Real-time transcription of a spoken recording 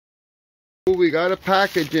We got a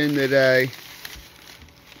package in today.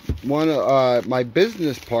 One my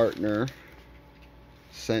business partner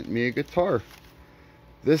sent me a guitar.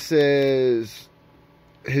 This is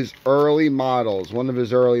his early models, one of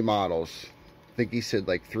his early models. I think he said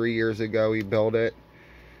like 3 years ago he built it.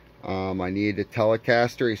 I needed a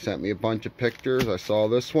Telecaster. He sent me a bunch of pictures. I saw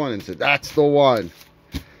this one and said, that's the one.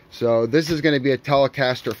 So this is going to be a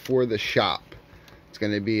Telecaster for the shop. It's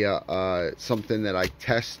going to be something that I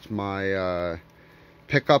test my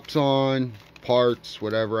pickups on, parts,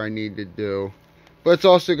 whatever I need to do. But it's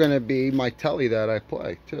also going to be my tele that I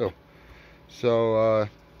play too. So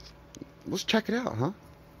let's check it out, huh?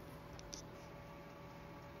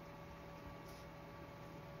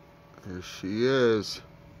 There she is.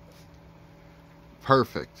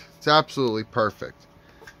 Perfect. It's absolutely perfect.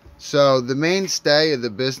 So the mainstay of the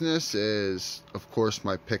business is, of course,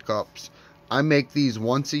 my pickups. I make these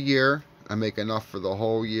once a year. I make enough for the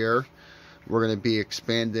whole year. We're going to be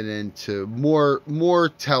expanding into more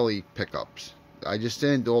tele pickups. I just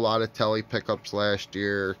didn't do a lot of tele pickups last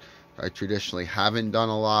year. I traditionally haven't done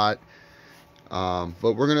a lot. But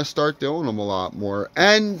we're going to start doing them a lot more.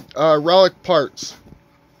 And relic parts.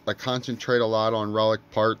 I concentrate a lot on relic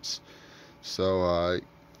parts. So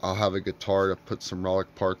I'll have a guitar to put some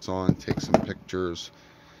relic parts on, take some pictures.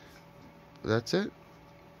 That's it.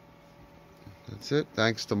 That's it.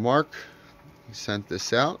 Thanks to Mark. He sent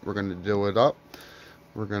this out. We're going to do it up.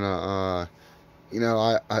 We're going to, you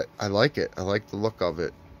know, I like it. I like the look of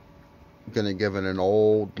it. I'm going to give it an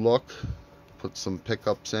old look. Put some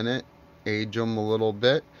pickups in it. Age them a little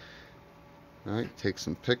bit. Alright, take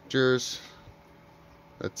some pictures.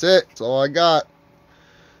 That's it. That's all I got.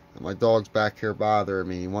 My dog's back here bothering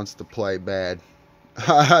me. He wants to play bad.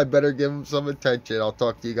 I better give him some attention. I'll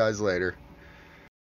talk to you guys later.